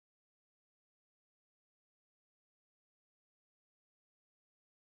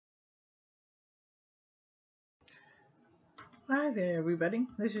Hi there, everybody.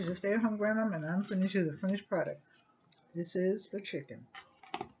 This is your stay-at-home grandma, and I'm finished with the finished product. This is the chicken.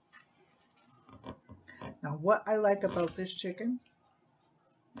 Now, what I like about this chicken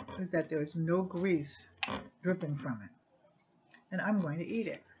is that there is no grease dripping from it, and I'm going to eat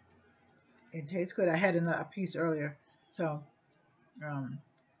it. It tastes good. I had a piece earlier, so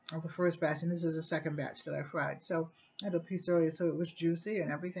of the first batch, and this is the second batch that I fried. So I had a piece earlier, so it was juicy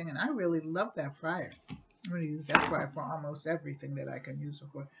and everything, and I really love that fryer. I'm going to use that fryer for almost everything that I can use it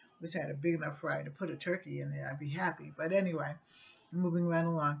for. Wish I had a big enough fryer to put a turkey in there. I'd be happy. But anyway, I'm moving right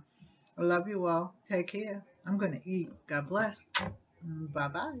along. I love you all. Take care. I'm going to eat. God bless.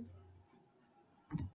 Bye-bye.